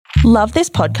Love this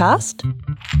podcast?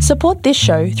 Support this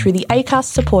show through the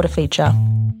Acast supporter feature.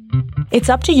 It's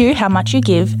up to you how much you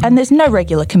give, and there's no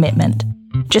regular commitment.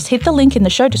 Just hit the link in the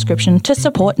show description to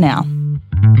support now.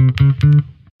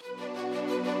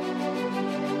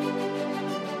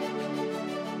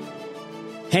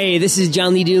 Hey, this is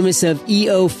John Lee Dumas of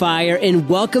EO Fire, and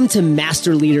welcome to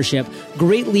Master Leadership.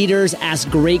 Great leaders ask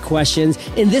great questions,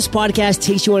 and this podcast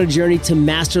takes you on a journey to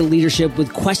master leadership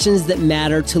with questions that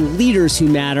matter to leaders who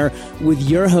matter with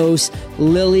your host,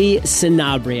 Lily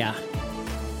Sanabria.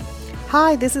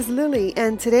 Hi, this is Lily,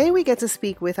 and today we get to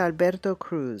speak with Alberto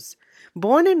Cruz.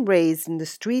 Born and raised in the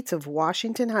streets of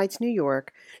Washington Heights, New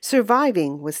York,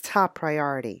 surviving was top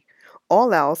priority.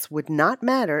 All else would not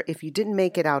matter if you didn't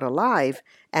make it out alive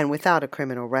and without a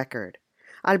criminal record.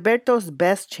 Alberto's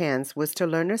best chance was to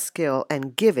learn a skill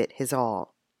and give it his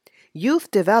all. Youth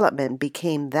development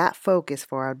became that focus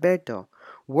for Alberto,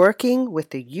 working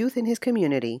with the youth in his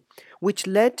community, which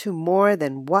led to more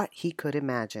than what he could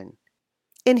imagine.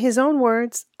 In his own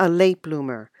words, a late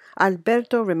bloomer,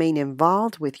 Alberto remained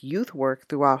involved with youth work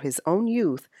throughout his own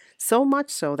youth, so much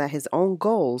so that his own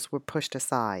goals were pushed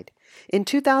aside. In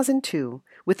 2002,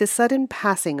 with the sudden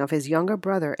passing of his younger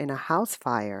brother in a house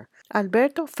fire,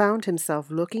 Alberto found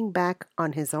himself looking back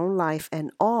on his own life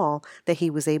and all that he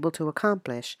was able to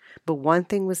accomplish, but one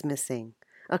thing was missing: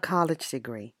 a college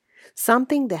degree,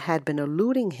 something that had been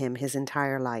eluding him his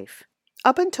entire life.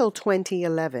 Up until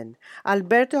 2011,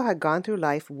 Alberto had gone through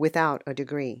life without a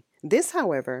degree. This,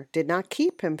 however, did not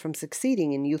keep him from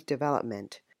succeeding in youth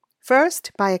development.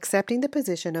 First, by accepting the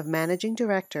position of managing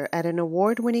director at an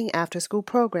award-winning after-school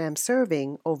program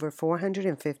serving over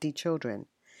 450 children.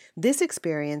 This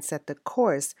experience set the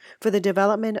course for the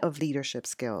development of leadership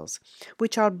skills,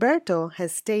 which Alberto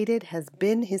has stated has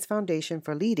been his foundation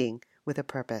for leading with a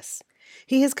purpose.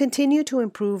 He has continued to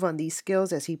improve on these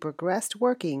skills as he progressed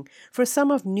working for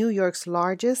some of New York's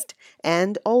largest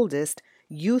and oldest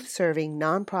youth-serving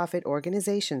nonprofit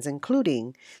organizations,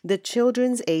 including the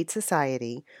Children's Aid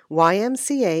Society,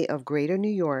 YMCA of Greater New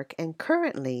York, and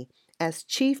currently as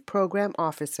Chief Program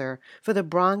Officer for the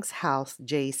Bronx House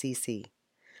JCC.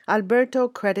 Alberto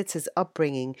credits his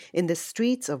upbringing in the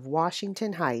streets of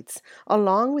Washington Heights,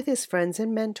 along with his friends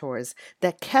and mentors,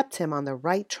 that kept him on the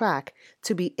right track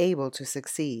to be able to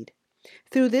succeed.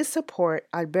 Through this support,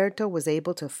 Alberto was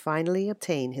able to finally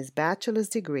obtain his bachelor's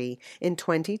degree in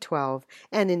 2012,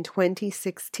 and in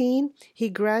 2016,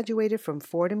 he graduated from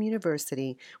Fordham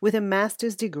University with a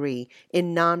master's degree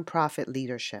in nonprofit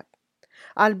leadership.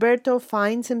 Alberto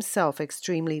finds himself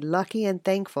extremely lucky and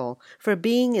thankful for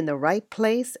being in the right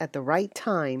place at the right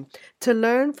time to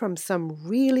learn from some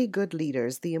really good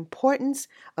leaders the importance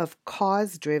of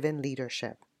cause-driven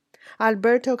leadership.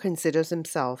 Alberto considers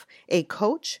himself a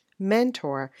coach,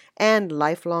 mentor, and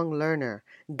lifelong learner,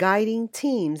 guiding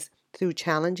teams through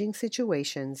challenging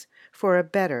situations for a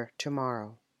better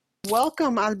tomorrow.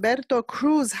 Welcome, Alberto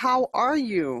Cruz. How are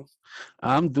you?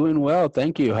 I'm doing well.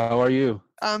 Thank you. How are you?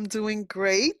 I'm doing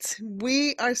great.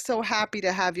 We are so happy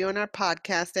to have you on our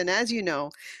podcast. And as you know,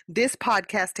 this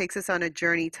podcast takes us on a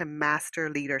journey to master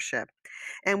leadership.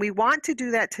 And we want to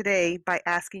do that today by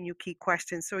asking you key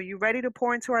questions. So are you ready to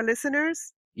pour into our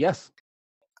listeners? Yes.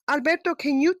 Alberto,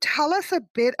 can you tell us a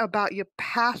bit about your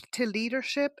path to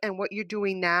leadership and what you're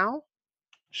doing now?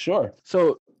 Sure.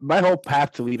 So my whole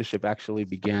path to leadership actually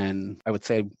began, I would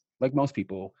say, like most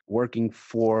people, working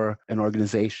for an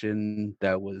organization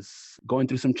that was going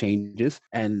through some changes.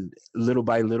 And little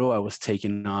by little, I was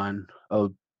taking on a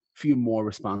few more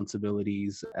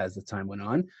responsibilities as the time went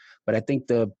on. But I think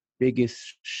the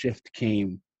biggest shift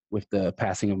came with the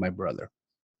passing of my brother.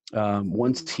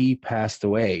 Once he passed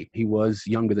away, he was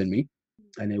younger than me,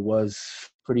 and it was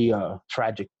pretty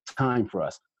tragic time for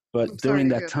us. But during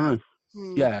that time,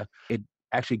 it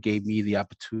actually gave me the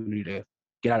opportunity to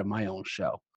get out of my own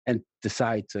shell and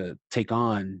decide to take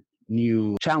on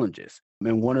new challenges.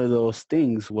 And one of those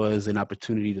things was an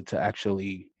opportunity to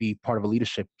actually be part of a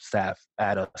leadership staff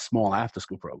at a small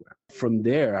after-school program. From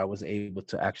there, I was able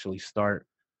to actually start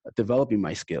developing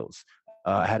my skills.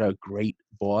 I had a great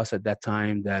boss at that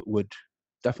time that would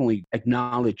definitely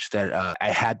acknowledge that I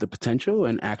had the potential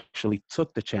and actually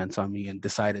took the chance on me and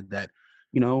decided that,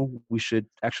 we should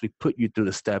actually put you through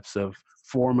the steps of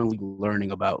formally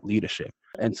learning about leadership.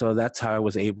 And so that's how I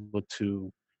was able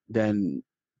to then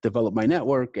develop my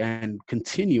network and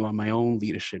continue on my own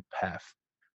leadership path.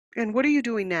 And what are you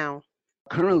doing now?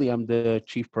 Currently, I'm the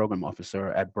Chief Program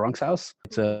Officer at Bronx House.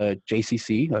 It's a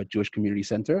JCC, a Jewish Community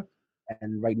Center.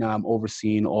 And right now I'm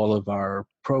overseeing all of our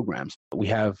programs. We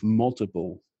have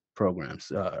multiple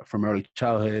programs from early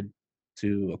childhood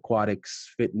to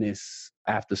aquatics, fitness,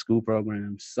 after school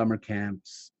programs, summer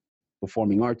camps,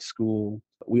 performing arts school.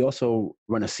 We also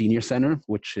run a senior center,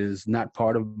 which is not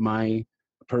part of my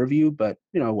purview, but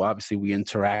obviously we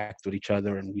interact with each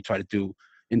other and we try to do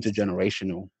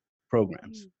intergenerational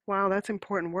programs. Wow, that's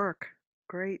important work.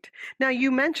 Great. Now,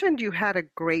 you mentioned you had a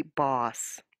great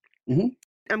boss. Mm-hmm.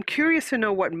 I'm curious to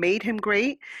know what made him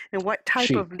great and what type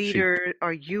of She. leader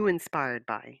are you inspired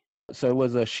by? So it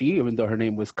was a she, even though her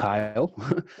name was Kyle.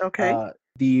 Okay.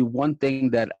 The one thing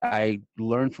that I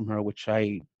learned from her, which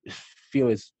I feel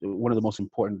is one of the most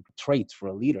important traits for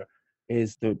a leader,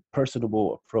 is the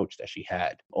personable approach that she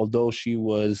had. Although she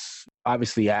was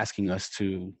obviously asking us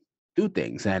to do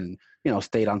things and,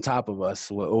 stayed on top of us,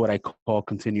 what I call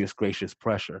continuous gracious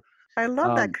pressure. I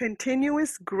love that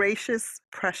continuous gracious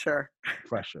pressure.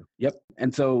 Pressure. Yep.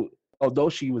 And so although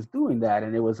she was doing that,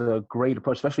 and it was a great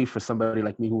approach, especially for somebody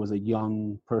like me who was a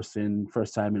young person,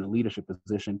 first time in a leadership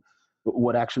position,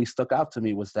 what actually stuck out to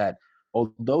me was that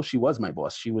although she was my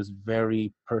boss, she was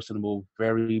very personable,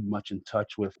 very much in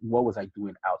touch with what was I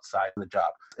doing outside of the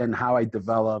job and how I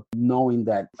developed, knowing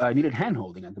that I needed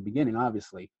handholding at the beginning,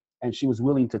 obviously. And she was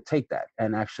willing to take that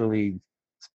and actually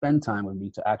spend time with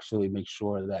me to actually make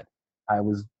sure that I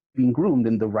was being groomed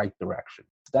in the right direction.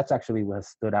 That's actually what has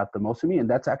stood out the most to me. And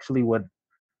that's actually what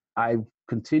I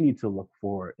continue to look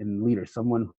for in leaders,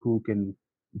 someone who can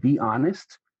be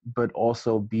honest, but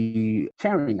also be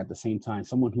caring at the same time,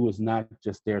 someone who is not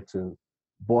just there to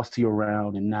boss you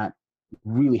around and not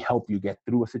really help you get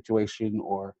through a situation,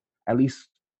 or at least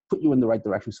put you in the right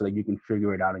direction so that you can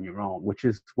figure it out on your own, which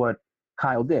is what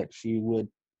Kyle did. She would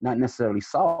not necessarily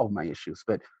solve my issues,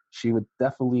 but she would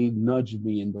definitely nudge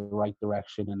me in the right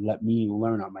direction and let me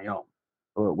learn on my own,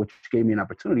 which gave me an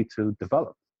opportunity to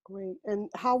develop. Great. And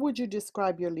how would you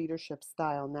describe your leadership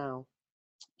style now?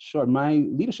 Sure. My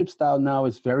leadership style now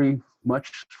is very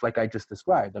much like I just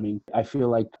described. I mean, I feel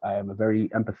like I am a very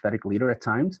empathetic leader at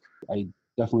times. I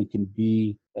definitely can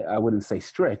be, I wouldn't say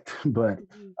strict, but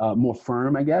more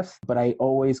firm, I guess. But I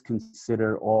always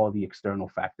consider all the external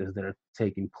factors that are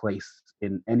taking place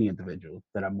in any individual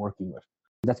that I'm working with.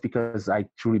 That's because I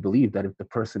truly believe that if the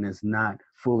person is not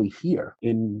fully here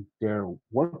in their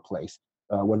workplace,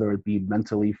 whether it be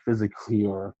mentally, physically,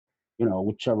 or,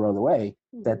 whichever other way,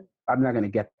 that I'm not going to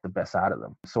get the best out of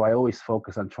them. So I always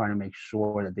focus on trying to make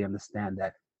sure that they understand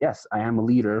that, yes, I am a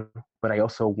leader, but I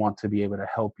also want to be able to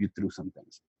help you through some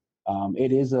things.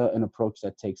 It is an approach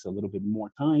that takes a little bit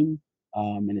more time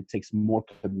and it takes more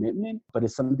commitment, but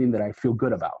it's something that I feel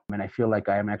good about. And I feel like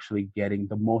I am actually getting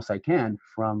the most I can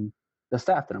from the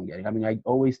staff that I'm getting. I mean, I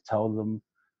always tell them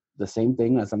the same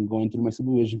thing as I'm going through my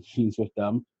supervision meetings with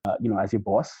them. As your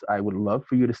boss, I would love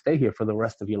for you to stay here for the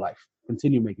rest of your life,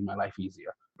 continue making my life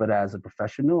easier. But as a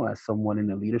professional, as someone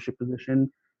in a leadership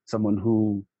position, someone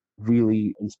who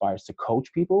really inspires to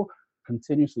coach people,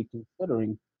 continuously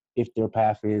considering if their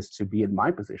path is to be in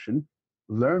my position,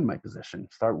 learn my position,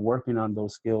 start working on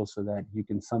those skills so that you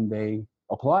can someday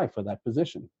apply for that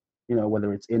position,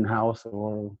 whether it's in-house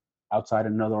or outside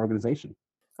another organization.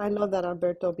 I love that,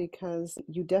 Alberto, because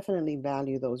you definitely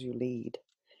value those you lead.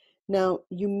 Now,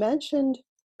 you mentioned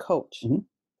coach. Mm-hmm.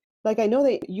 Like, I know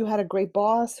that you had a great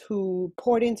boss who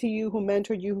poured into you, who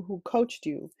mentored you, who coached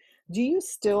you. Do you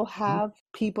still have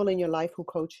people in your life who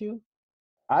coach you?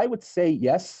 I would say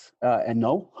yes and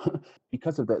no.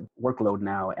 Because of the workload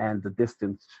now and the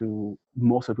distance to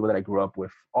most of the people that I grew up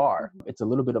with are, it's a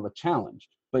little bit of a challenge.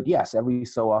 But yes, every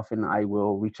so often I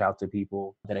will reach out to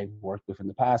people that I've worked with in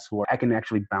the past who I can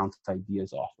actually bounce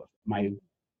ideas off of. My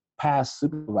past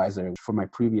supervisor for my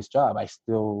previous job, I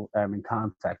still am in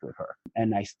contact with her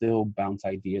and I still bounce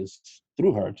ideas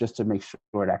through her just to make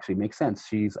sure it actually makes sense.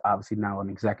 She's obviously now an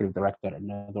executive director at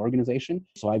another organization.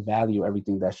 So I value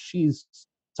everything that she's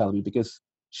telling me because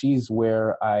she's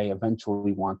where I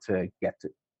eventually want to get to.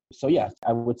 So yeah,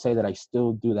 I would say that I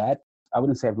still do that. I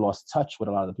wouldn't say I've lost touch with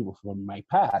a lot of the people from my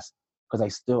past because I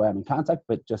still am in contact,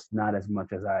 but just not as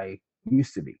much as I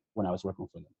used to be when I was working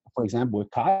for them. For example, with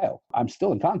Kyle, I'm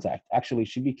still in contact. Actually,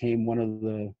 she became one of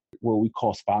the what we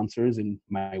call sponsors in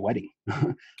my wedding.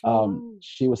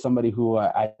 She was somebody who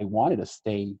I wanted to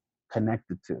stay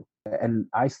connected to. And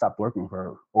I stopped working with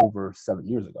her over 7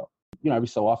 years ago. Every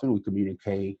so often we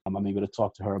communicate. I'm able to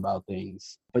talk to her about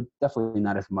things, but definitely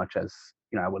not as much as,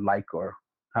 I would like or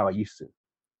how I used to.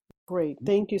 Great.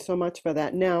 Thank you so much for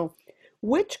that. Now,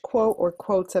 which quote or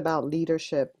quotes about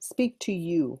leadership speak to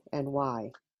you and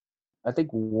why? I think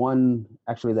one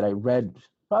actually that I read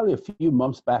probably a few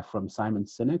months back from Simon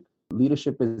Sinek.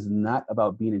 Leadership is not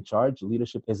about being in charge.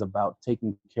 Leadership is about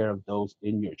taking care of those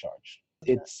in your charge.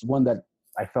 It's one that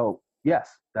I felt Yes,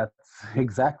 that's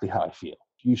exactly how I feel.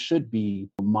 You should be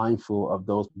mindful of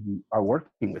those who are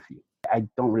working with you. I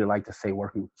don't really like to say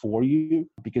working for you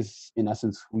because, in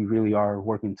essence, we really are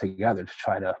working together to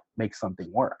try to make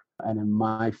something work. And in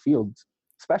my field,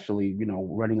 especially,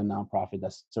 running a nonprofit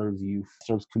that serves youth,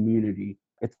 serves community,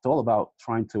 it's all about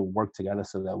trying to work together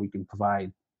so that we can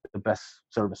provide the best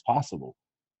service possible.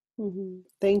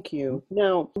 Thank you.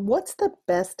 Now, what's the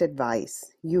best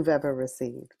advice you've ever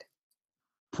received?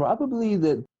 Probably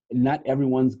that not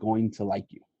everyone's going to like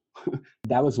you.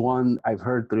 That was one I've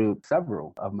heard through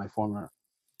several of my former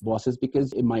bosses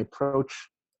because in my approach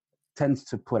tends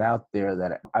to put out there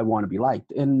that I want to be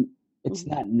liked. And it's Mhm.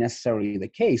 not necessarily the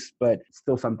case, but it's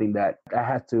still something that I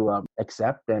had to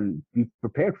accept and be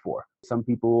prepared for. Some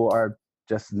people are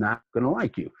just not going to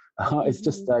like you. It's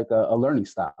just Mhm. like a learning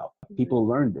style. Right. People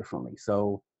learn differently.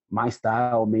 So my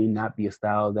style may not be a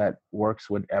style that works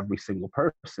with every single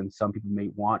person. Some people may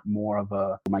want more of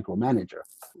a micromanager,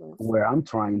 Right. where I'm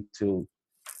trying to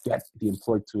get the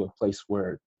employee to a place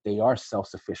where they are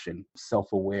self-sufficient,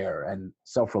 self-aware, and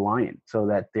self-reliant so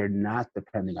that they're not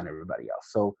depending on everybody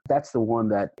else. So that's the one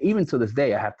that even to this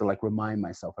day, I have to remind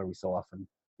myself every so often.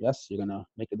 Yes, you're going to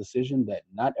make a decision that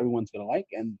not everyone's going to like,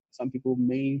 and some people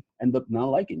may end up not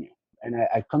liking you. And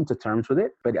I come to terms with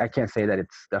it, but I can't say that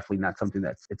it's definitely not something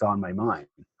it's on my mind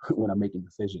when I'm making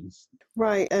decisions.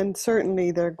 Right. And certainly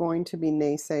there are going to be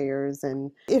naysayers.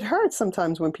 And it hurts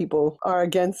sometimes when people are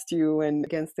against you and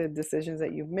against the decisions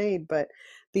that you've made. But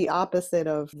the opposite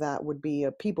of that would be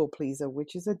a people pleaser,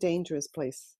 which is a dangerous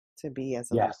place to be as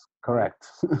a leader. Yes, Right. correct.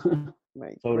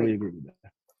 Right. Totally Great. agree with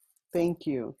that. Thank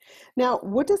you. Now,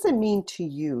 what does it mean to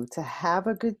you to have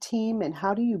a good team and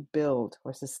how do you build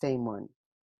or sustain one?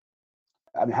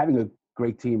 I mean, having a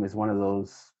great team is one of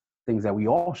those things that we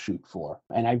all shoot for.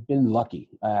 And I've been lucky.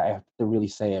 I have to really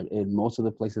say, in most of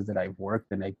the places that I've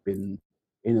worked and I've been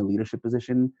in a leadership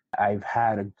position, I've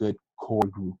had a good core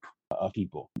group of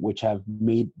people, which have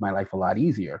made my life a lot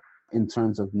easier in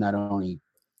terms of not only,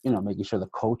 making sure the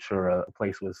culture of a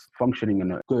place was functioning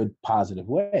in a good, positive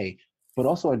way, but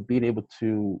also being able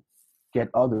to get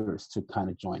others to kind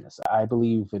of join us. I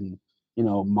believe in,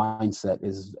 mindset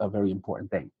is a very important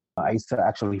thing. I used to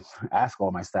actually ask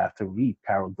all my staff to read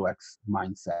Carol Dweck's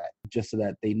Mindset just so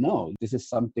that they know this is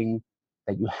something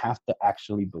that you have to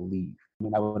actually believe. I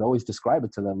mean, I would always describe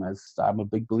it to them as I'm a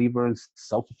big believer in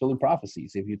self-fulfilling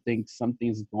prophecies. If you think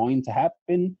something's going to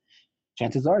happen,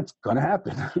 chances are it's going to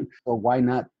happen. So why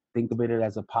not think of it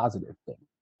as a positive thing?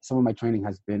 Some of my training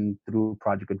has been through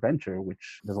Project Adventure,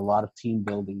 which does a lot of team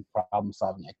building, problem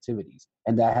solving activities.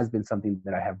 And that has been something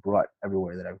that I have brought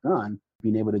everywhere that I've gone,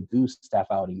 being able to do staff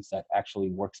outings that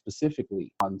actually work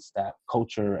specifically on staff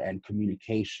culture and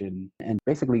communication and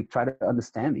basically try to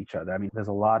understand each other. I mean, there's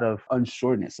a lot of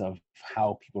unsureness of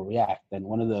how people react. And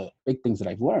one of the big things that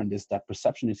I've learned is that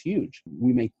perception is huge.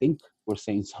 We may think we're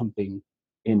saying something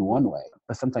in one way,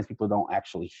 but sometimes people don't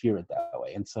actually hear it that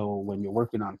way. And so when you're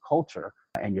working on culture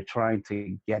and you're trying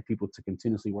to get people to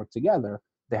continuously work together,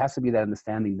 there has to be that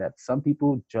understanding that some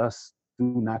people just do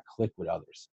not click with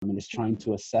others. I mean, it's trying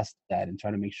to assess that and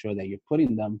trying to make sure that you're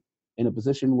putting them in a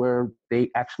position where they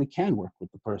actually can work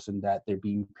with the person that they're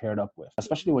being paired up with,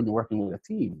 especially when you're working with a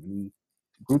team. I mean,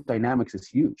 group dynamics is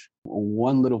huge.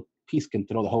 One little piece can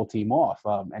throw the whole team off.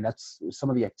 And that's some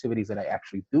of the activities that I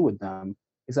actually do with them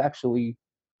is actually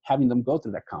having them go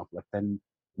through that conflict and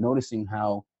noticing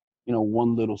how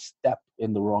one little step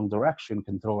in the wrong direction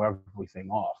can throw everything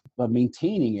off. But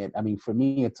maintaining it, I mean, for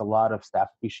me, it's a lot of staff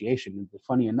appreciation. And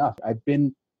funny enough, I've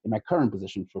been in my current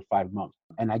position for 5 months,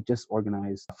 and I just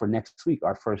organized for next week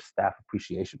our first staff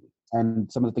appreciation week.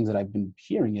 And some of the things that I've been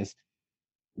hearing is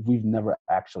we've never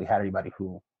actually had anybody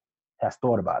who has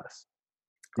thought about us.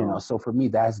 Oh, So for me,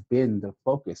 that has been the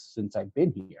focus since I've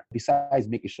been here. Besides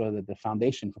making sure that the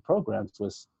foundation for programs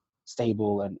was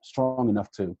stable and strong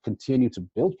enough to continue to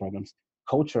build programs,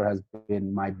 culture has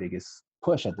been my biggest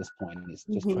push at this point, and it's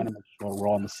just trying mhm. to make sure we're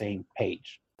all on the same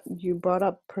page. You brought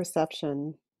up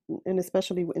perception, and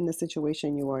especially in the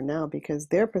situation you are now, because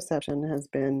their perception has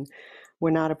been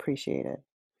we're not appreciated.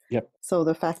 Yep. So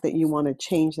the fact that you want to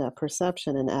change that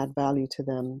perception and add value to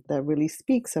them, that really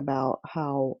speaks about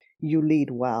how you lead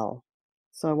well.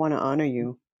 So I want to honor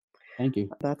you. Thank you.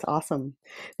 That's awesome.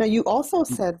 Now, you also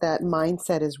said that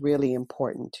mindset is really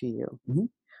important to you. Mhm.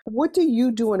 What do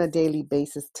you do on a daily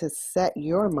basis to set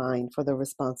your mind for the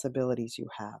responsibilities you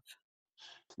have?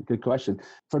 Good question.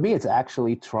 For me, it's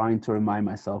actually trying to remind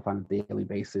myself on a daily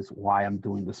basis why I'm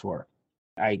doing this work.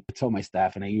 I tell my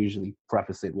staff, and I usually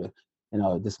preface it with,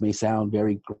 this may sound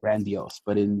very grandiose,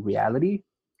 but in reality,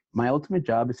 my ultimate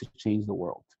job is to change the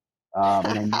world.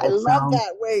 And I know I it love sounds,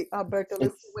 that. Wait, Alberto,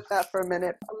 let's sit it's, with that for a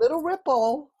minute. A little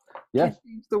ripple can yes,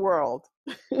 change the world.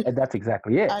 and that's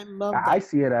exactly it. I love I that.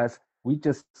 see it as we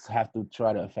just have to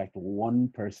try to affect one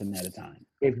person at a time.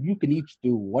 If you can each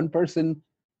do one person,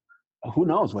 who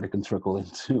knows what it can trickle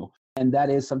into. And that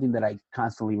is something that I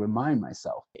constantly remind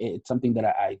myself. It's something that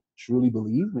I truly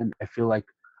believe, and I feel like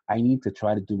I need to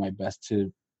try to do my best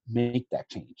to make that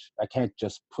change. I can't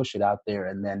just push it out there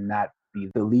and then not be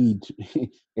the lead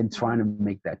in trying to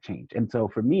make that change. And so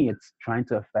for me, it's trying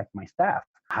to affect my staff,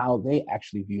 how they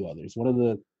actually view others. One of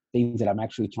the things that I'm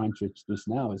actually trying to introduce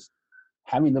now is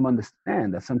having them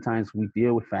understand that sometimes we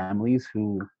deal with families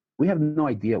who we have no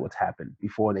idea what's happened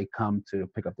before they come to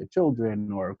pick up their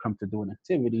children or come to do an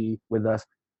activity with us.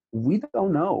 We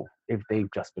don't know if they've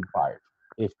just been fired,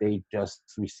 if they just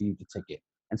received a ticket.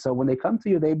 And so when they come to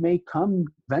you, they may come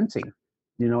venting,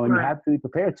 and you Right, have to be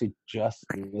prepared to just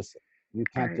listen. You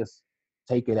can't right, just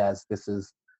take it as this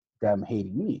is them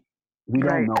hating me. We don't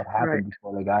right, know what right. happened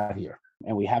before they got here.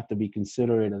 And we have to be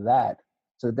considerate of that.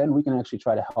 So then we can actually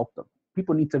try to help them.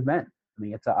 People need to vent. I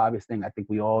mean, it's an obvious thing. I think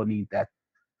we all need that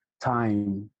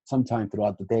time, sometime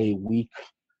throughout the day, week,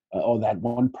 or that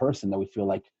one person that we feel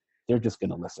like they're just going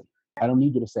to listen. I don't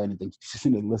need you to say anything, just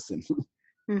need to listen.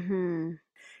 Mm-hmm.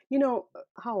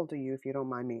 How old are you, if you don't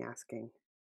mind me asking?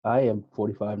 I am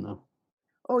 45 now.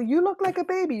 Oh, you look like a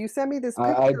baby. You sent me this I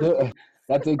picture of you. do.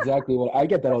 That's exactly what I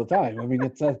get that all the time. I mean,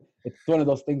 it's one of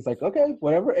those things like, okay,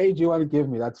 whatever age you want to give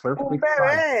me, that's Oh, perfectly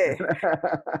fine. baby.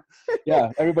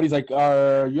 Yeah, everybody's like,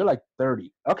 you're like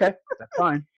 30. Okay, that's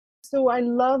fine. So I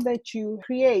love that you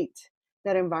create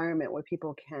that environment where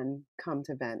people can come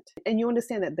to vent. And you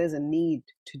understand that there's a need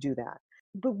to do that.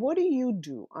 But what do you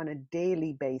do on a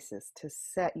daily basis to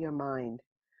set your mind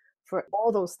for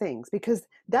all those things? Because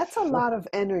that's a Sure. lot of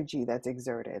energy that's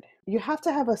exerted. You have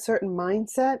to have a certain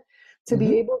mindset to be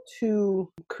Hmm. able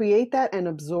to create that and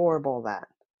absorb all that.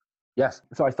 Yes.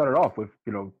 So I started off with,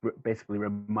 basically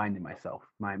reminding myself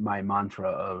my mantra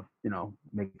of,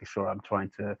 making sure I'm trying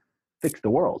to fix the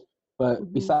world. But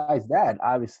Mhm. besides that,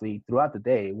 obviously, throughout the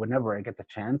day, whenever I get the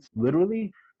chance,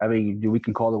 literally, I mean, we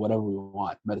can call it whatever we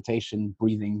want, meditation,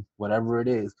 breathing, whatever it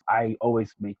is. I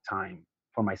always make time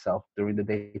for myself during the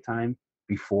daytime,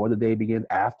 before the day begins,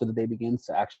 after the day begins,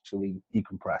 to actually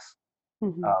decompress.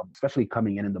 Mhm. Especially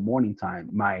coming in the morning time,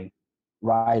 my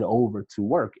ride over to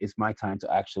work is my time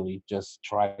to actually just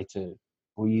try to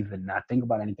breathe and not think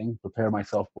about anything, prepare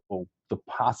myself for the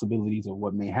possibilities of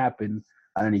what may happen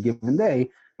on any given day.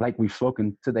 Like we've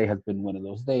spoken, today has been one of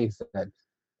those days that it's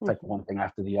like Mhm. one thing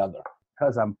after the other.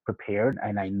 Because I'm prepared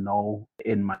and I know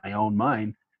in my own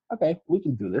mind, okay, we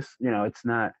can do this. It's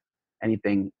not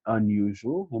anything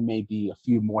unusual. It may be a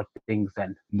few more things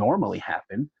than normally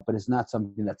happen, but it's not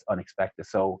something that's unexpected.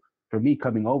 So for me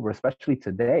coming over, especially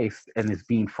today, and it's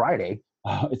being Friday,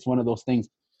 it's one of those things.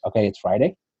 Okay, it's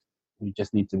Friday. We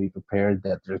just need to be prepared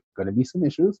that there's going to be some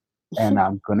issues, and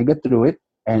I'm going to get through it.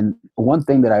 And one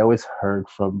thing that I always heard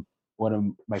from one of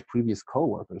my previous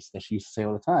coworkers that she used to say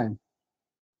all the time: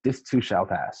 "This too shall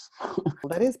pass."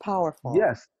 That is powerful.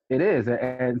 Yes, it is.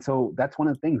 And so that's one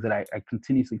of the things that I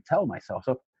continuously tell myself.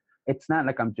 So it's not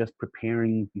like I'm just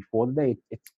preparing before the day,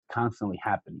 it's constantly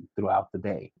happening throughout the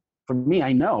day. For me,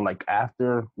 I know like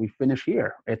after we finish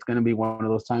here, it's going to be one of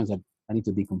those times that I need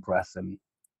to decompress and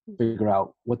figure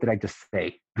out what did I just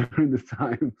say during this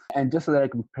time. And just so that I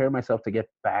can prepare myself to get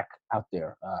back out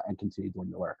there and continue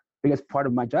doing the work. Because part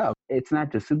of my job, it's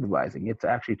not just supervising, it's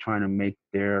actually trying to make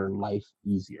their life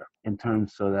easier in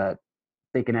terms so that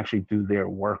they can actually do their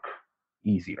work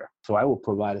easier. So I will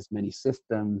provide as many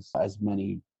systems, as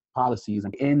many policies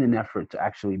in an effort to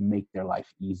actually make their life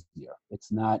easier.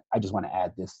 It's not, I just want to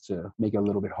add this to make it a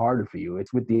little bit harder for you.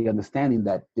 It's with the understanding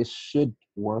that this should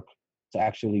work to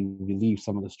actually relieve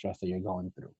some of the stress that you're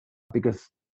going through. Because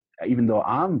even though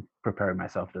I'm preparing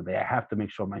myself today, I have to make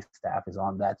sure my staff is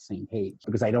on that same page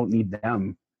because I don't need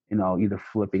them, either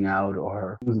flipping out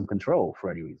or losing control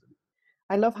for any reason.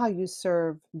 I love how you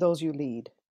serve those you lead.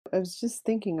 I was just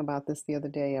thinking about this the other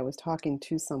day. I was talking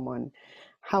to someone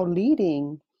how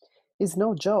leading is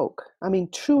no joke. I mean,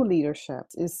 true leadership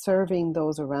is serving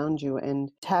those around you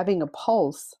and having a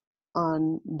pulse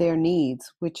on their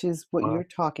needs, which is what you're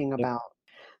talking Yep. about.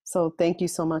 So, thank you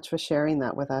so much for sharing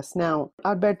that with us. Now,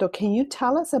 Alberto, can you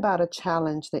tell us about a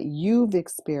challenge that you've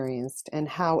experienced and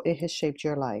how it has shaped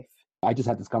your life? I just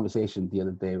had this conversation the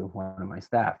other day with one of my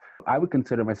staff. I would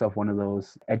consider myself one of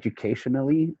those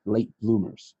educationally late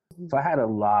bloomers. So I had a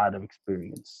lot of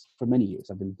experience for many years.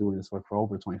 I've been doing this work for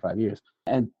over 25 years.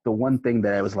 And the one thing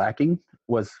that I was lacking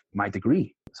was my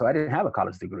degree. So I didn't have a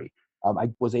college degree. I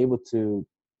was able to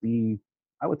be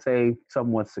I would say,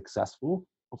 somewhat successful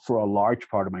for a large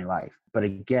part of my life. But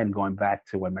again, going back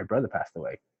to when my brother passed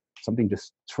away, something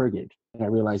just triggered. And I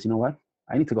realized, you know what?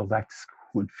 I need to go back to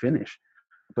school and finish.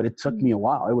 But it took me a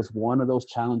while. It was one of those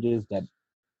challenges that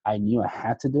I knew I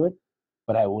had to do it,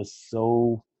 but I was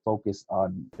so focused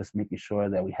on just making sure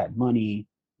that we had money,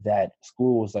 that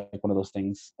school was like one of those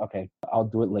things, okay, I'll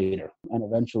do it later. And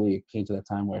eventually it came to that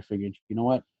time where I figured, you know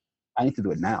what? I need to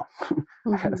do it now.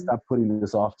 I got to stop putting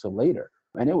this off till later.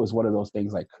 And it was one of those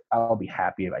things like, I'll be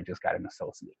happy if I just got an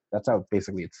associate. That's how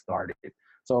basically it started.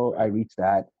 So I reached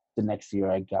that. The next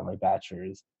year I got my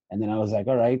bachelor's. And then I was like,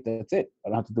 all right, that's it. I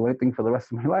don't have to do anything for the rest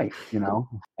of my life, you know?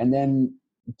 And then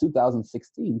in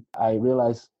 2016, I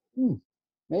realized,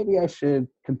 maybe I should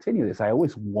continue this. I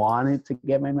always wanted to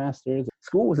get my master's.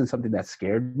 School wasn't something that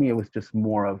scared me. It was just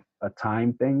more of a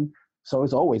time thing. So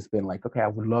it's always been like, okay, I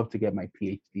would love to get my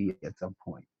PhD at some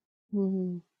point.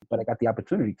 But I got the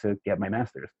opportunity to get my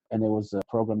master's. And it was a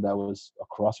program that was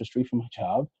across the street from my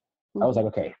job. I was like,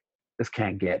 okay, this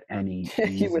can't get any easier.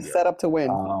 You were set up to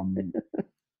win.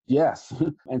 Yes.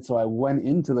 And so I went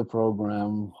into the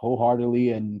program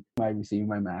wholeheartedly and I received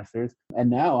my master's. And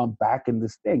now I'm back in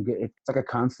this thing. It's like a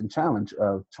constant challenge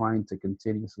of trying to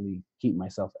continuously keep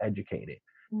myself educated.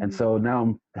 And so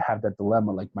now I have that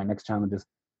dilemma. Like my next challenge is,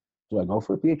 do I go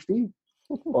for a PhD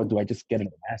or do I just get a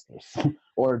master's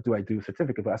or do I do a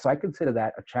certificate? So I consider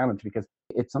that a challenge because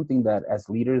it's something that as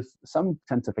leaders, some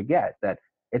tend to forget that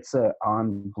it's an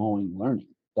ongoing learning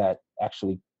that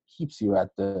actually keeps you at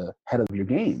the head of your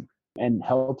game and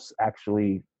helps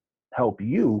actually help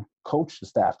you coach the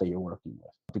staff that you're working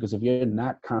with. Because if you're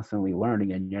not constantly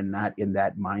learning and you're not in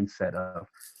that mindset of,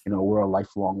 we're a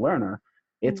lifelong learner,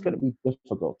 it's going to be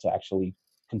difficult to actually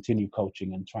continue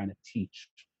coaching and trying to teach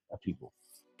people.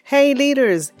 Hey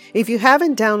leaders, if you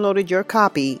haven't downloaded your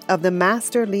copy of the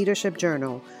Master Leadership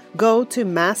Journal, go to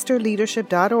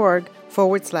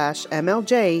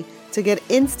masterleadership.org/MLJ to get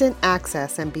instant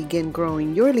access and begin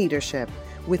growing your leadership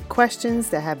with questions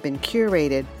that have been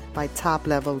curated by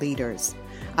top-level leaders.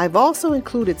 I've also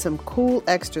included some cool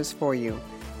extras for you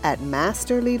at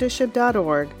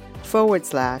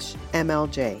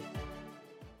masterleadership.org/MLJ.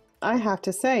 I have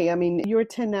to say, your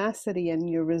tenacity and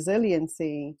your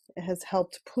resiliency has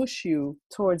helped push you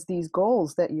towards these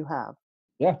goals that you have.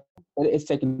 Yeah, it's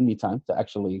taken me time to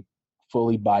actually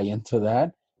fully buy into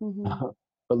that.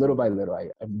 But little by little,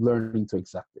 I'm learning to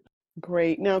accept it.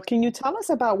 Great. Now, can you tell us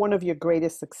about one of your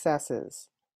greatest successes?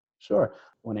 Sure.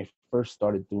 When I first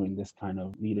started doing this kind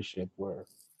of leadership where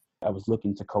I was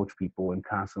looking to coach people and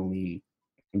constantly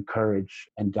encourage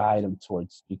and guide them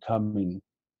towards becoming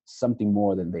something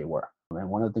more than they were. And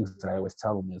one of the things that I always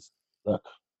tell them is, look,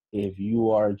 if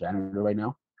you are a janitor right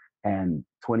now and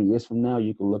 20 years from now,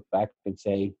 you can look back and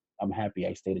say, I'm happy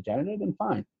I stayed a janitor, then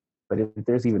fine. But if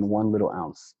there's even one little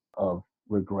ounce of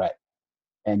regret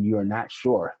and you're not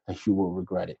sure that you will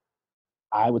regret it,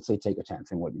 I would say take a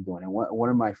chance in what you're doing. And one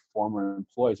of my former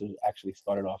employees actually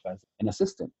started off as an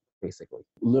assistant, basically.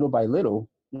 Little by little,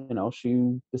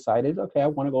 she decided, okay, I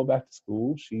want to go back to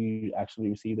school. She actually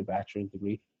received a bachelor's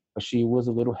degree, but she was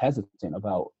a little hesitant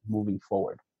about moving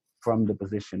forward from the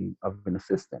position of an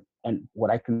assistant. And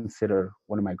what I consider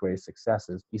one of my greatest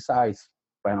successes, besides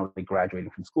finally graduating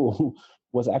from school,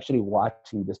 was actually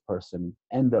watching this person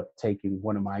end up taking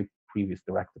one of my previous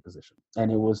director position.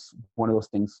 And it was one of those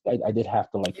things I did have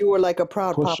to You were like a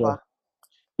proud push papa. her.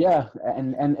 Yeah.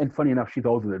 And funny enough, she's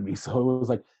older than me. So it was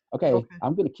like, okay.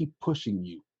 I'm going to keep pushing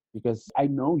you because I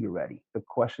know you're ready. The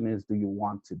question is, do you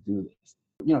want to do this?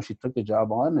 She took the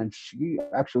job on and she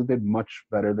actually did much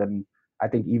better than I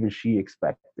think even she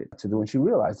expected to do. And she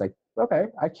realized like, okay,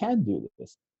 I can do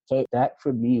this. So that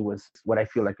for me was what I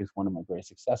feel like is one of my greatest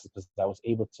successes because I was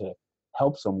able to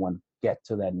help someone get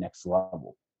to that next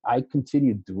level. I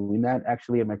continued doing that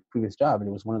actually at my previous job. And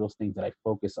it was one of those things that I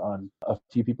focused on a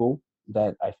few people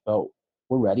that I felt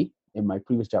were ready. In my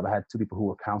previous job, I had 2 people who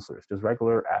were counselors, just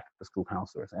regular after school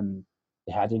counselors. And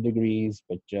they had their degrees,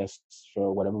 but just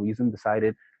for whatever reason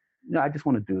decided, I just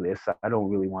want to do this. I don't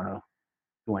really want to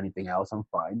do anything else. I'm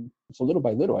fine. So little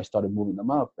by little, I started moving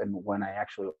them up. And when I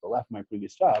actually left my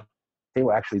previous job, they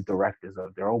were actually directors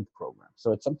of their own program.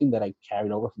 So it's something that I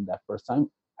carried over from that first time.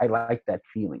 I like that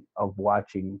feeling of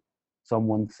watching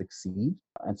someone succeed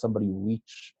and somebody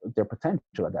reach their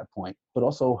potential at that point, but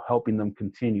also helping them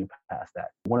continue past that.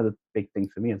 One of the big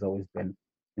things for me has always been,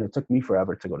 it took me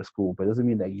forever to go to school, but it doesn't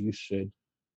mean that you should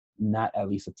not at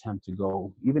least attempt to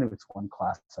go, even if it's one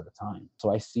class at a time.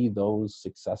 So I see those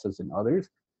successes in others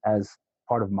as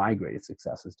part of my greatest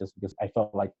successes, just because I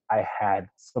felt like I had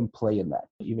some play in that,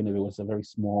 even if it was a very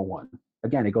small one.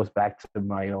 Again, it goes back to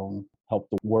my own help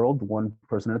the world one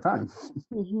person at a time.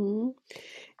 Hmm.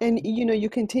 And you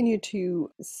continue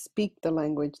to speak the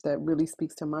language that really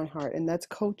speaks to my heart, and that's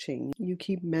coaching. You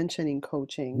keep mentioning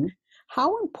coaching. Mhm.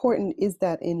 How important is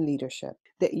that in leadership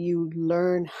that you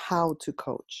learn how to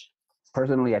coach?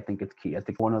 Personally, I think it's key. I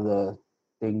think one of the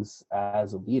things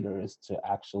as a leader is to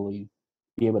actually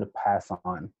be able to pass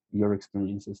on your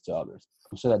experiences to others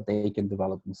so that they can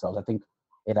develop themselves. I think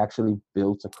it actually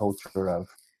builds a culture of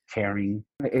caring.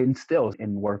 It instills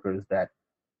in workers that,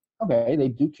 okay, they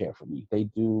do care for me. They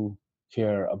do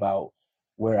care about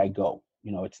where I go.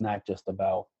 It's not just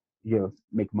about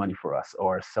make money for us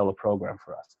or sell a program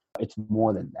for us. It's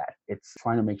more than that. It's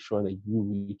trying to make sure that you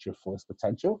reach your fullest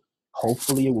potential.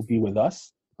 Hopefully it will be with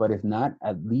us, but if not,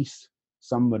 at least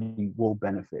somebody will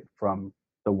benefit from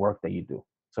the work that you do.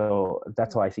 So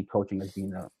that's why I see coaching as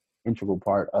being an integral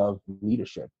part of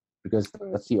leadership, because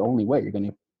that's the only way you're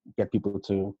going to get people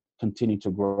to continue to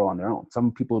grow on their own.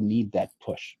 Some people need that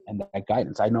push and that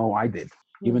guidance. I know I did.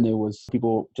 Even there was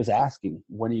people just asking,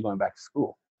 when are you going back to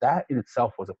school? That in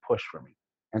itself was a push for me.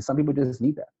 And some people just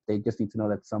need that. They just need to know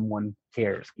that someone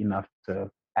cares enough to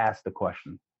ask the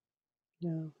question.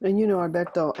 Yeah. And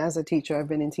Alberto, as a teacher, I've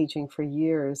been in teaching for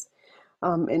years.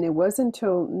 And it wasn't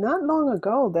until not long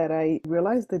ago that I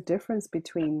realized the difference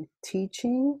between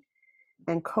teaching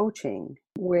and coaching.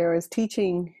 Whereas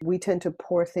teaching, we tend to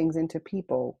pour things into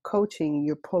people. Coaching,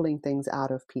 you're pulling things out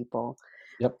of people.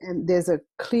 Yep. And there's a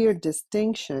clear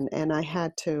distinction. And I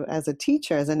had to, as a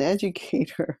teacher, as an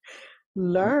educator,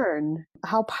 learn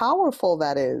how powerful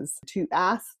that is to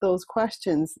ask those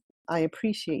questions. I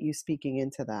appreciate you speaking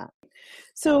into that.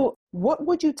 So, what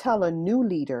would you tell a new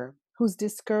leader who's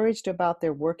discouraged about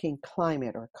their working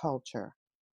climate or culture?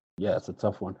 Yeah, it's a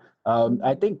tough one.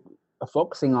 I think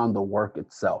focusing on the work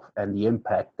itself and the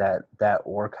impact that that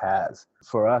work has.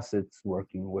 For us, it's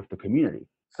working with the community.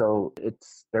 So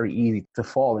it's very easy to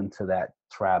fall into that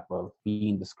trap of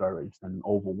being discouraged and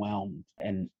overwhelmed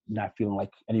and not feeling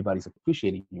like anybody's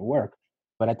appreciating your work.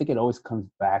 But I think it always comes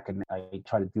back, and I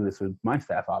try to do this with my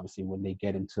staff, obviously, when they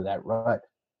get into that rut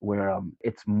where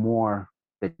it's more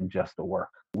than just the work.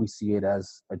 We see it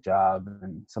as a job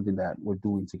and something that we're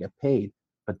doing to get paid,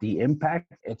 but the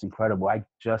impact, it's incredible. I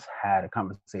just had a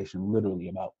conversation literally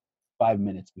about 5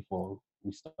 minutes before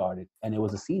we started, and it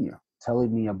was a senior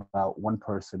telling me about one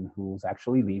person who's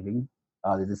actually leaving.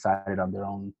 They decided on their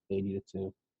own they needed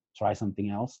to try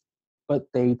something else, but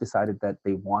they decided that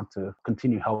they want to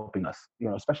continue helping us,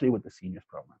 especially with the seniors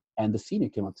program. And the senior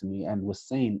came up to me and was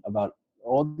saying about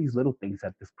all these little things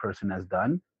that this person has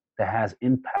done that has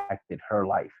impacted her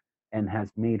life and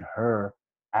has made her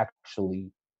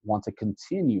actually want to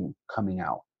continue coming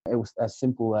out. It was as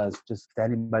simple as just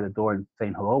standing by the door and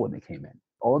saying hello when they came in.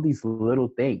 All these little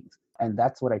things. And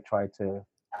that's what I try to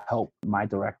help my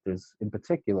directors in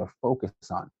particular focus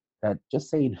on, that just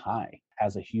saying hi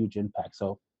has a huge impact.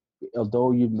 So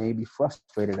although you may be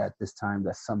frustrated at this time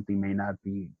that something may not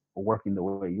be working the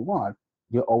way you want,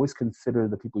 you always consider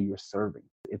the people you're serving.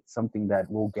 It's something that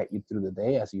will get you through the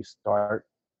day as you start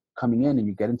coming in and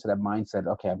you get into that mindset,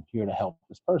 okay, I'm here to help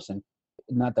this person.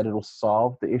 Not that it'll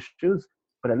solve the issues,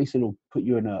 but at least it'll put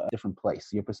you in a different place.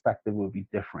 Your perspective will be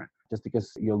different just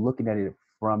because you're looking at it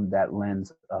from that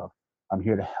lens of, I'm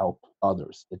here to help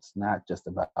others. It's not just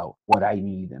about what I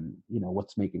need and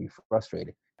what's making me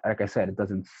frustrated. Like I said, it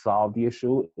doesn't solve the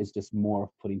issue. It's just more of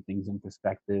putting things in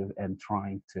perspective and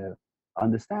trying to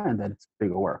understand that it's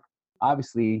bigger work.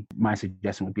 Obviously, my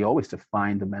suggestion would be always to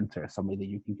find a mentor, somebody that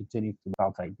you can continue to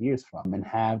bounce ideas from and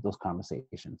have those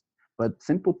conversations. But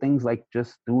simple things like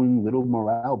just doing little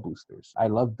morale boosters. I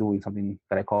love doing something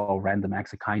that I call random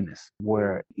acts of kindness,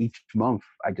 where each month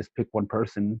I just pick one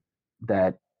person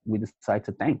that we decide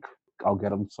to thank. I'll get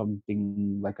them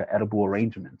something like an edible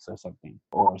arrangements or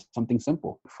something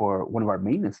simple. For one of our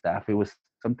maintenance staff, it was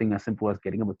something as simple as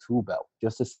getting them a tool belt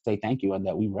just to say thank you and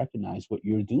that we recognize what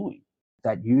you're doing.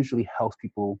 That usually helps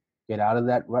people get out of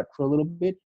that rut for a little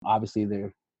bit. Obviously,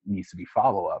 there needs to be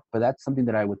follow-up, but that's something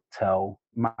that I would tell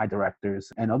my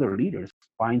directors and other leaders.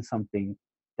 Find something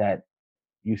that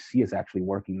you see is actually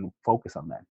working and focus on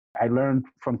that. I learned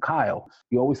from Kyle,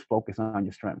 you always focus on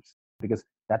your strengths because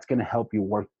that's going to help you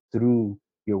work through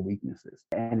your weaknesses.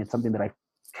 And it's something that I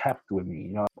kept with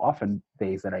me. Often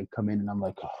days that I come in and I'm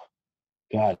like, oh,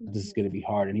 God, this is going to be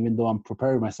hard. And even though I'm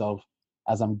preparing myself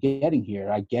as I'm getting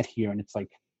here, I get here and it's like,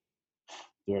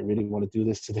 do I really want to do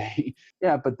this today?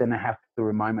 Yeah, but then I have to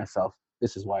remind myself,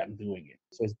 this is why I'm doing it.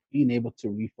 So it's being able to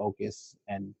refocus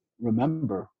and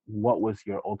remember what was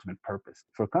your ultimate purpose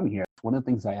for coming here. One of the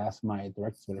things I asked my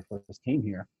directors when I first came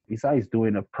here, besides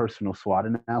doing a personal SWOT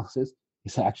analysis,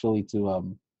 is actually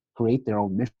to create their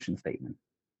own mission statement.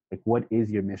 Like, what is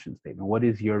your mission statement? What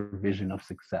is your vision of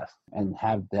success? And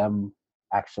have them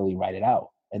actually write it out.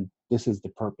 And this is the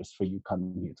purpose for you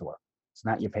coming here to work. It's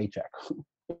not your paycheck.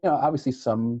 Obviously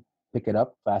some pick it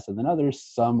up faster than others.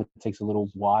 Some, it takes a little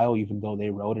while, even though they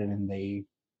wrote it and they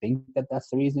think that that's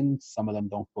the reason. Some of them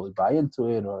don't fully buy into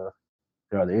it, or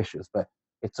there are other issues. But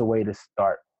it's a way to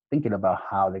start thinking about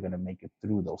how they're going to make it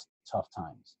through those tough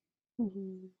times.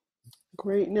 Mm-hmm.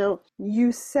 Great. Now,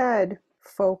 you said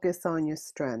focus on your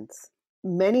strengths.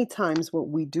 Many times what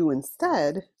we do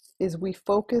instead is we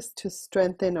focus to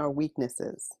strengthen our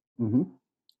weaknesses. Mm-hmm.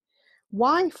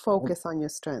 Why focus on your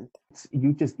strength?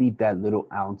 You just need that little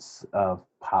ounce of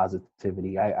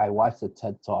positivity. I watched a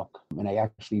TED Talk, and I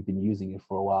actually been using it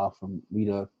for a while, from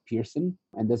Rita Pearson.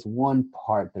 And there's one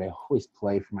part that I always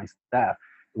play for my staff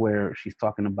where she's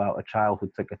talking about a child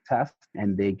who took a test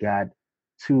and they got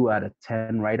 2 out of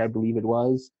 10 right, I believe it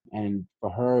was. And for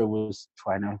her, it was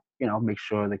trying to, make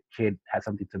sure the kid had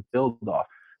something to build off.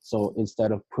 So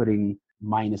instead of putting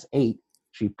 -8,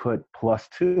 she put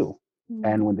 +2.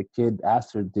 And when the kid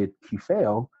asked her, did he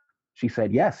fail? She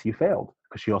said, yes, you failed.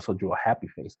 Because she also drew a happy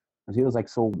face. And he was like,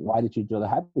 so why did you draw the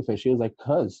happy face? She was like,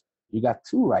 because you got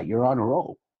 2 right. You're on a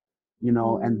roll.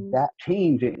 And that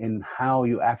change in how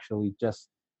you actually just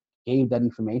gave that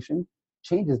information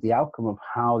changes the outcome of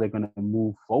how they're going to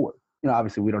move forward.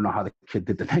 Obviously we don't know how the kid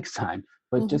did the next time,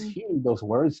 but just hearing those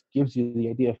words gives you the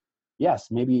idea of, yes,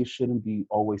 maybe you shouldn't be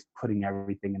always putting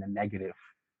everything in a negative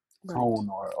tone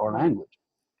or language.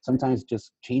 Sometimes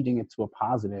just changing it to a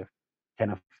positive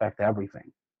can affect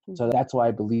everything. So that's why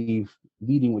I believe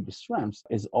leading with your strengths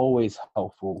is always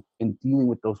helpful in dealing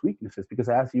with those weaknesses, because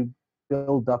as you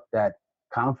build up that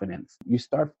confidence, you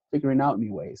start figuring out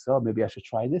new ways. So maybe I should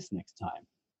try this next time.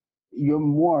 You're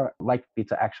more likely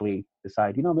to actually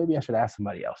decide, maybe I should ask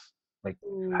somebody else. Like,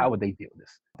 how would they deal with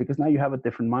this? Because now you have a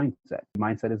different mindset.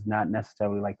 Mindset is not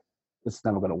necessarily like, this is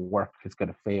never going to work, it's going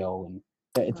to fail.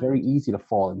 And it's very easy to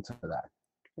fall into that.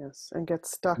 Yes, and get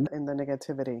stuck in the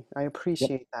negativity. I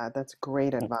appreciate that. That's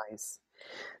great advice.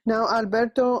 Now,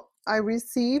 Alberto, I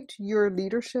received your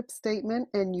leadership statement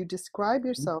and you describe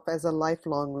yourself as a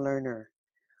lifelong learner.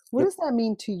 What does that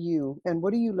mean to you, and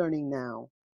what are you learning now?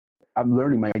 I'm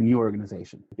learning my new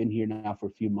organization. I've been here now for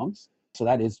a few months. So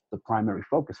that is the primary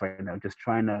focus right now, just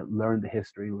trying to learn the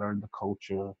history, learn the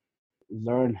culture,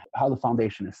 learn how the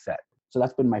foundation is set. So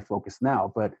that's been my focus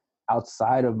now. But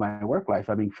outside of my work life,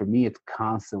 I mean, for me, it's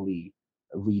constantly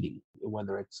reading,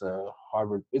 whether it's a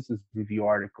Harvard Business Review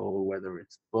article, whether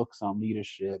it's books on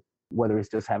leadership, whether it's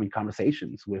just having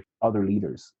conversations with other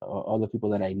leaders, other people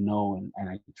that I know and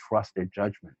I trust their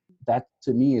judgment. That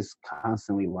to me is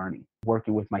constantly learning.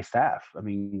 Working with my staff. I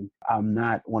mean, I'm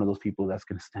not one of those people that's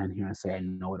going to stand here and say I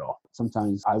know it all.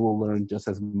 Sometimes I will learn just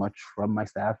as much from my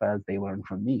staff as they learn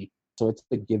from me. So it's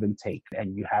a give and take,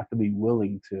 and you have to be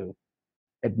willing to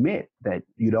admit that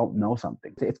you don't know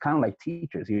something. It's kind of like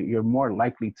teachers. You're more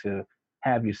likely to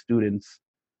have your students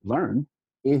learn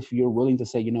if you're willing to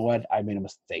say, you know what, I made a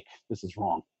mistake. This is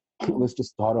wrong. Let's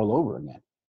just start all over again.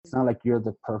 It's not like you're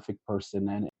the perfect person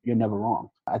and you're never wrong.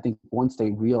 I think once they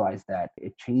realize that,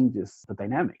 it changes the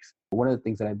dynamics. One of the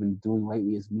things that I've been doing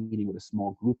lately is meeting with a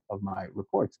small group of my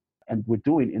reports, and we're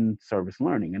doing in-service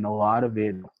learning. And a lot of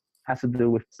it has to do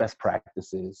with best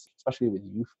practices, especially with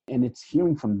youth. And it's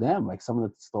hearing from them, like some of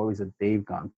the stories that they've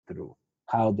gone through,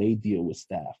 how they deal with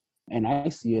staff. And I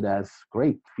see it as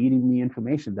great, feeding me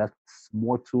information. That's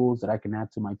more tools that I can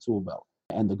add to my tool belt.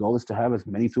 And the goal is to have as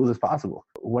many tools as possible.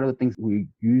 One of the things we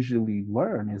usually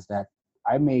learn is that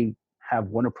I may have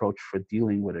one approach for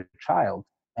dealing with a child,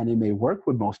 and it may work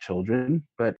with most children,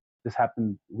 but this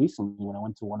happened recently when I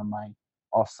went to one of my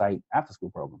off-site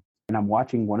after-school programs. And I'm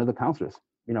watching one of the counselors,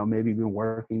 maybe been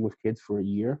working with kids for a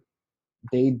year.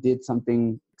 They did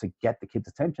something to get the kids'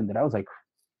 attention that I was like,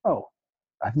 oh,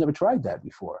 I've never tried that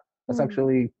before. That's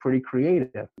actually pretty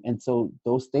creative. And so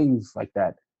those things like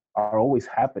that are always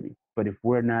happening. But if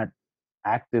we're not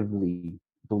actively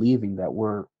believing that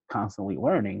we're constantly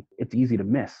learning, it's easy to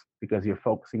miss because you're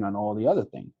focusing on all the other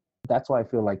things. That's why I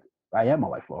feel like I am a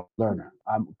lifelong learner.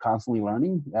 I'm constantly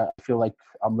learning. I feel like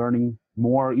I'm learning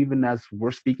more even as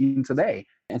we're speaking today.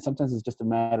 And sometimes it's just a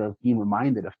matter of being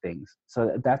reminded of things.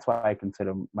 So that's why I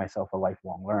consider myself a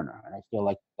lifelong learner. And I feel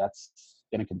like that's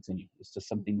going to continue. It's just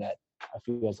something that I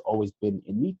feel has always been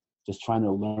in me, just trying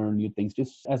to learn new things,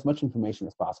 just as much information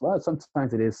as possible.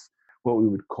 Sometimes it is what we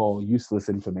would call useless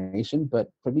information, but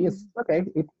for me, it's okay.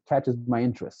 It catches my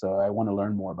interest. So I want to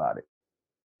learn more about it.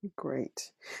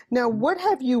 Great. Now, what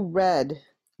have you read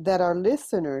that our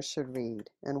listeners should read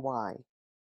and why?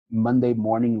 Monday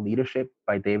Morning Leadership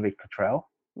by David Cottrell.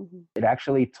 Mhm. It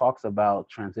actually talks about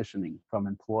transitioning from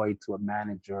employee to a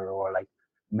manager or like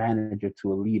manager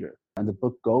to a leader. And the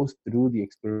book goes through the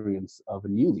experience of a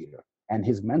new leader and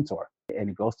his mentor. And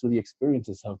it goes through the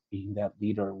experiences of being that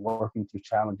leader, working through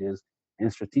challenges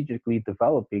and strategically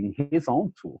developing his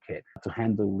own toolkit to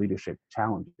handle leadership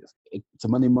challenges. It's a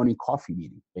Monday morning coffee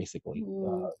meeting, basically.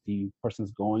 Mm. The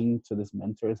person's going to this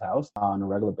mentor's house on a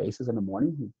regular basis in the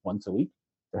morning, once a week.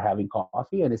 They're having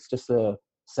coffee, and it's just a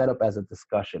set up as a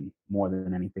discussion more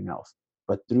than anything else.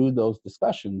 But through those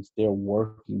discussions, they're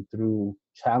working through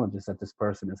challenges that this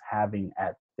person is having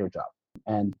at their job.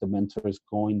 And the mentor is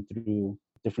going through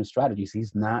different strategies.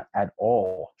 He's not at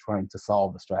all trying to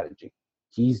solve the strategy.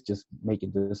 He's just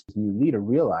making this new leader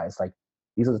realize, like,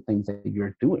 these are the things that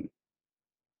you're doing.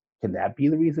 Can that be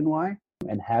the reason why?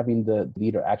 And having the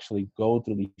leader actually go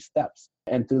through these steps.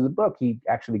 And through the book, he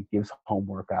actually gives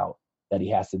homework out that he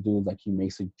has to do. Like, he may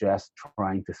suggest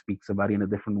trying to speak somebody in a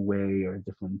different way or a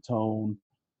different tone.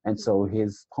 And so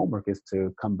his homework is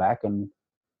to come back and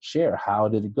share how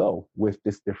did it go with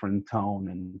this different tone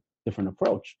and different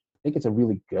approach. I think it's a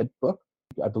really good book.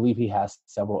 I believe he has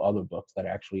several other books that are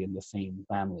actually in the same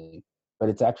family, but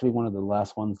it's actually one of the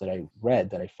last ones that I read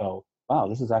that I felt, wow,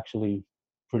 this is actually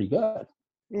pretty good.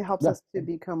 It helps Yeah. us to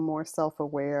become more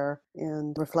self-aware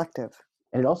and reflective.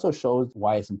 And it also shows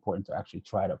why it's important to actually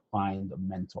try to find a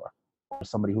mentor or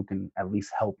somebody who can at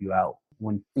least help you out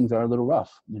when things are a little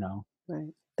rough, you know.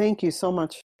 Right. Thank you so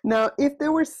much. Now, if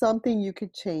there was something you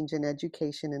could change in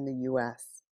education in the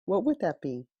US, what would that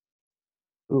be?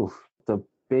 Oof, the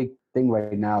big thing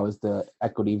right now is the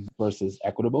equity versus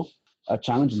equitable. A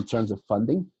challenge in terms of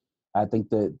funding. I think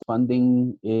that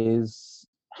funding is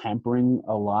hampering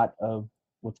a lot of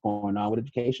what's going on with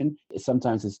education.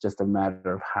 Sometimes it's just a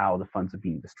matter of how the funds are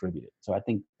being distributed. So I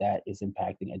think that is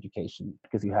impacting education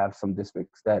because you have some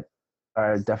districts that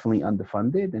are definitely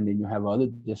underfunded, and then you have other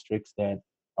districts that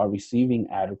are receiving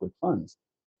adequate funds.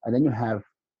 And then you have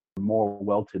more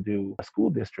well-to-do school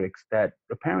districts that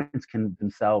the parents can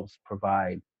themselves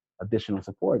provide additional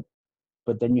support.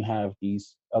 But then you have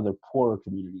these other poorer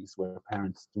communities where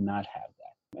parents do not have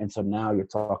that. And so now you're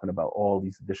talking about all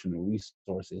these additional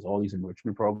resources, all these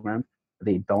enrichment programs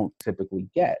they don't typically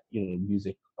get,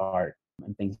 music, art,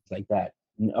 and things like that.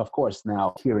 And of course,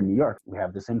 now here in New York, we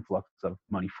have this influx of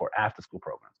money for after school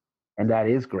programs. And that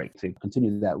is great to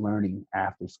continue that learning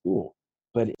after school.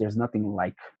 But there's nothing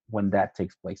like when that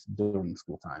takes place during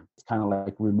school time. It's kind of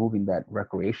like removing that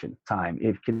recreation time.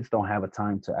 If kids don't have a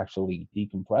time to actually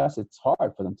decompress, it's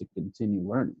hard for them to continue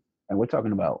learning. And we're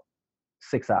talking about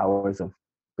 6 hours of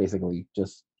basically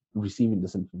just receiving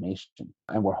this information.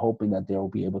 And we're hoping that they'll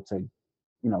be able to,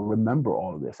 remember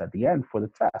all of this at the end for the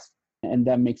test. And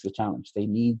that makes a challenge. They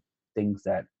need things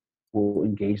that will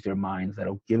engage their minds,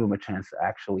 that'll give them a chance to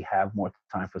actually have more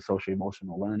time for social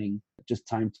emotional learning, just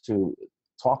time to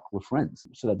talk with friends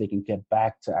so that they can get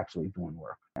back to actually doing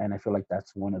work. And I feel like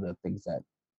that's one of the things that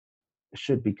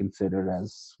should be considered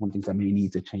as one of the things that may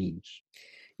need to change.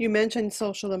 You mentioned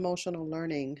social emotional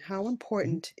learning. How Mhm.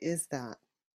 important is that?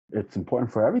 It's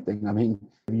important for everything. I mean,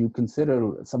 if you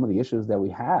consider some of the issues that we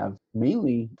have,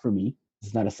 mainly for me,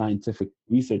 it's not a scientific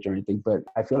research or anything, but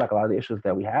I feel like a lot of the issues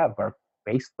that we have are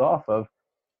based off of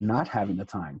not having the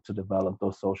time to develop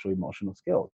those social emotional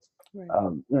skills. Right.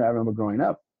 I remember growing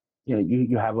up,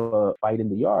 you have a fight in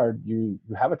the yard, you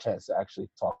have a chance to actually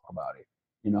talk about it.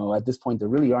 At this point, there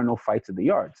really are no fights in the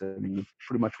yards. I mean,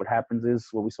 pretty much what happens is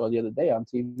what we saw the other day on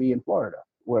TV in Florida,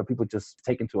 where people just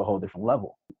take it to a whole different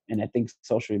level. And I think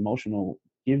social emotional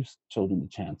gives children the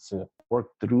chance to work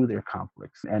through their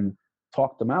conflicts and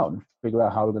talk them out and figure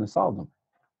out how we're going to solve them.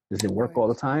 Does it work Right. all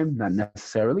the time? Not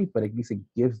necessarily, but at least it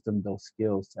gives them those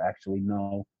skills to actually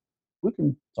know we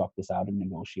can talk this out and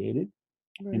negotiate it,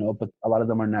 Right. but a lot of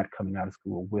them are not coming out of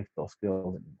school with those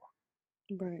skills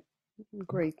anymore. Right.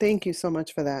 Great. Thank you so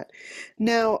much for that.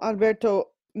 Now, Alberto,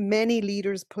 many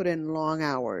leaders put in long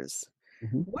hours.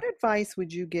 Mhm. What advice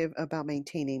would you give about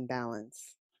maintaining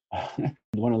balance?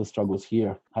 One of the struggles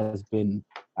here has been,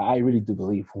 I really do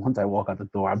believe once I walk out the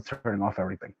door, I'm turning off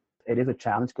everything. It is a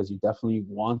challenge because you definitely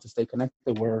want to stay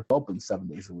connected. We're open 7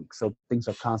 days a week, so things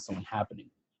are constantly happening.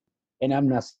 And I'm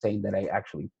not saying that I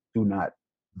actually do not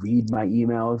read my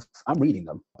emails. I'm reading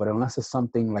them, but unless it's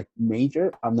something like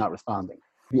major, I'm not responding.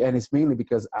 And it's mainly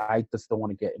because I just don't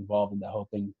want to get involved in that whole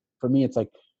thing. For me, it's like,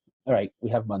 all right, we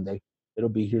have Monday. It'll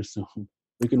be here soon.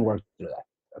 We can work through that.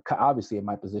 Obviously, in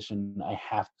my position, I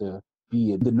have to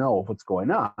be in the know of what's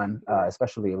going on,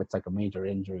 especially if it's like a major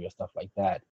injury or stuff like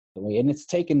that. And it's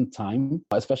taken time,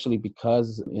 especially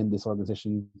because in this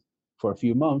organization for a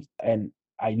few months, and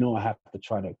I know I have to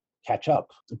try to catch up.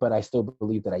 But I still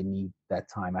believe that I need that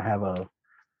time. I have a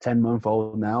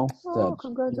 10-month-old now. Oh, That,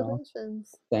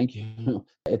 congratulations. thank you.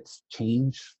 It's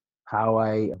changed how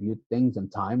I view things and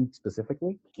time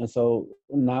specifically. And so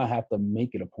now I have to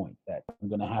make it a point that I'm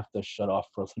going to have to shut off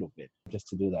for a little bit just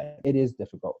to do that. It is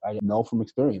difficult. I know from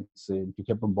experience, if you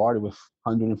get bombarded with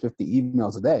 150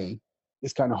 emails a day,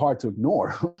 it's kind of hard to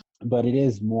ignore. But it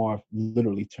is more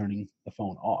literally turning the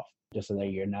phone off just so that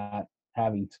you're not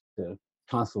having to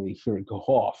constantly hear it go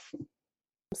off.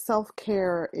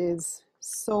 Self-care is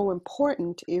so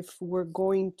important if we're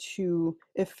going to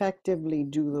effectively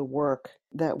do the work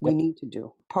that we Yep. need to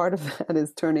do. Part of that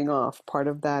is turning off. Part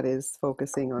of that is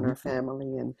focusing on our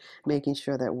family and making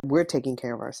sure that we're taking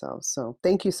care of ourselves. So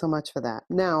thank you so much for that.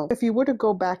 Now, if you were to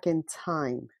go back in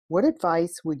time, what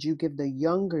advice would you give the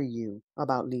younger you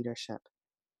about leadership?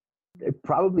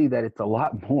 Probably that it's a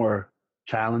lot more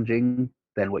challenging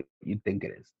than what you think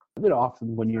it is. A bit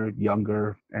often when you're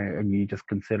younger and you're just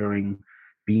considering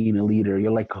being a leader,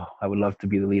 you're like, oh, I would love to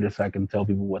be the leader so I can tell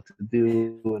people what to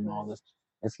do and all this.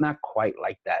 It's not quite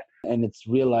like that. And it's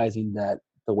realizing that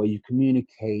the way you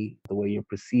communicate, the way you're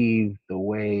perceived, the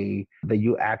way that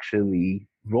you actually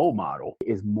role model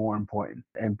is more important.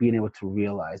 And being able to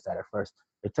realize that at first,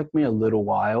 it took me a little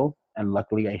while. And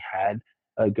luckily I had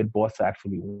a good boss to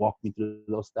actually walk me through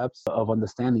those steps of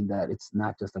understanding that it's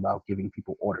not just about giving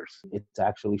people orders. It's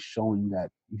actually showing that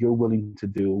you're willing to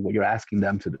do what you're asking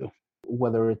them to do.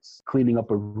 Whether it's cleaning up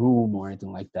a room or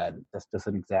anything like that, that's just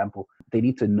an example. They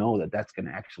need to know that that's going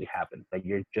to actually happen, that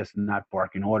you're just not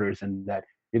barking orders and that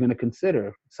you're going to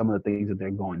consider some of the things that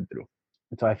they're going through.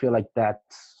 And so I feel like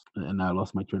that's, and I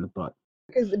lost my train of thought.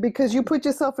 Because you put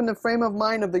yourself in the frame of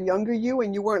mind of the younger you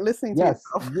and you weren't listening to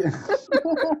yourself. Yes.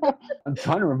 I'm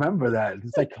trying to remember that.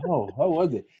 It's like, oh, how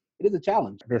was it? It is a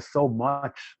challenge. There's so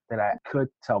much that I could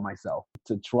tell myself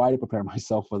to try to prepare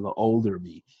myself for the older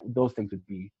me. Those things would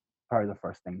be probably the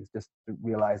first things, just to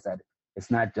realize that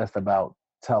it's not just about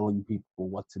telling people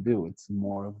what to do. It's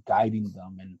more of guiding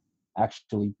them and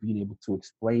actually being able to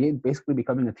explain it, basically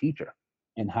becoming a teacher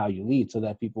in how you lead so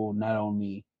that people not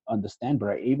only understand, but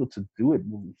are able to do it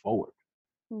moving forward.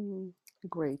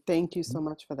 Great. Thank you so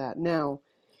much for that. Now,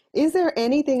 is there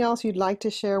anything else you'd like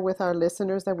to share with our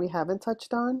listeners that we haven't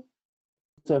touched on?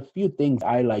 There's a few things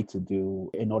I like to do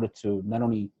in order to not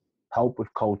only help with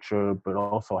culture, but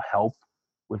also help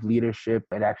with leadership.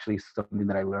 It actually is something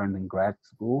that I learned in grad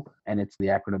school, and it's the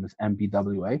acronym is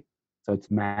MBWA. So it's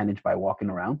managed by walking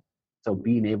around. So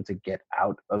being able to get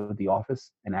out of the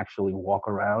office and actually walk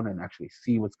around and actually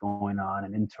see what's going on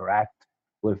and interact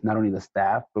with not only the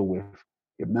staff, but with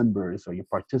your members or your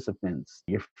participants,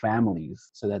 your families,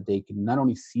 so that they can not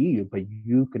only see you, but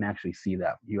you can actually see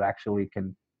them. You actually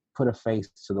can put a face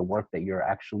to the work that you're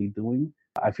actually doing.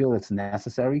 I feel it's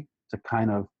necessary to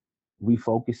kind of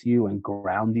refocus you and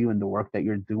ground you in the work that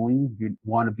you're doing. You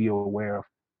want to be aware of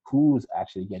who's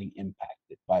actually getting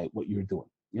impacted by what you're doing,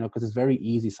 because it's very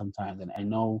easy sometimes. And I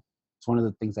know it's one of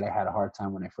the things that I had a hard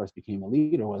time when I first became a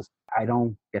leader was I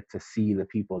don't get to see the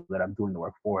people that I'm doing the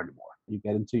work for anymore. You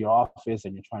get into your office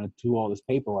and you're trying to do all this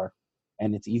paperwork,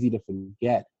 and it's easy to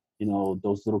forget,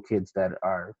 those little kids that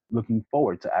are looking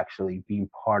forward to actually being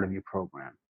part of your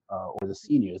program, or the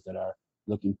seniors that are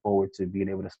looking forward to being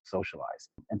able to socialize.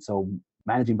 And so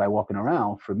managing by walking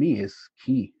around for me is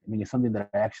key. I mean, it's something that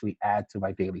I actually add to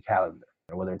my daily calendar,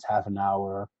 whether it's half an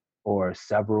hour or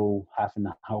several half an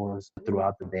hours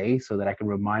throughout the day, so that I can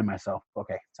remind myself,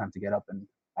 okay, it's time to get up and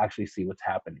actually see what's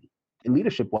happening. And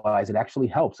leadership wise, it actually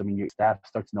helps. I mean, your staff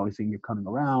starts noticing you're coming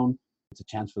around. It's a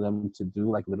chance for them to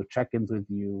do like little check-ins with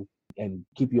you and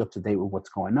keep you up to date with what's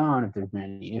going on if there's been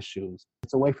any issues.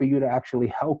 It's a way for you to actually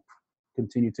help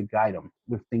continue to guide them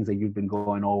with things that you've been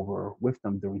going over with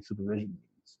them during supervision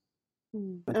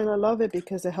meetings. And I love it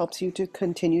because it helps you to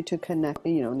continue to connect,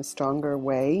 in a stronger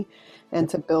way and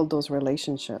to build those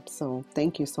relationships. So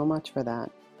thank you so much for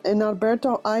that. And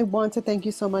Alberto, I want to thank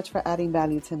you so much for adding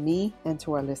value to me and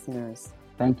to our listeners.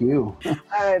 Thank you. All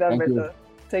right, Alberto.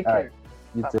 Take care.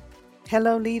 You too.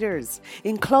 Hello, leaders.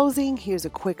 In closing, here's a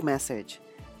quick message.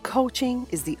 Coaching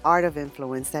is the art of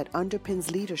influence that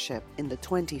underpins leadership in the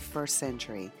 21st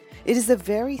century. It is the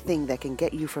very thing that can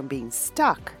get you from being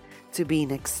stuck to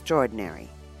being extraordinary.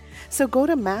 So go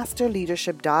to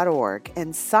masterleadership.org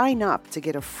and sign up to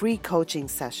get a free coaching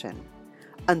session.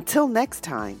 Until next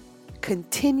time,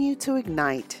 continue to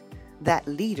ignite that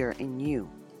leader in you.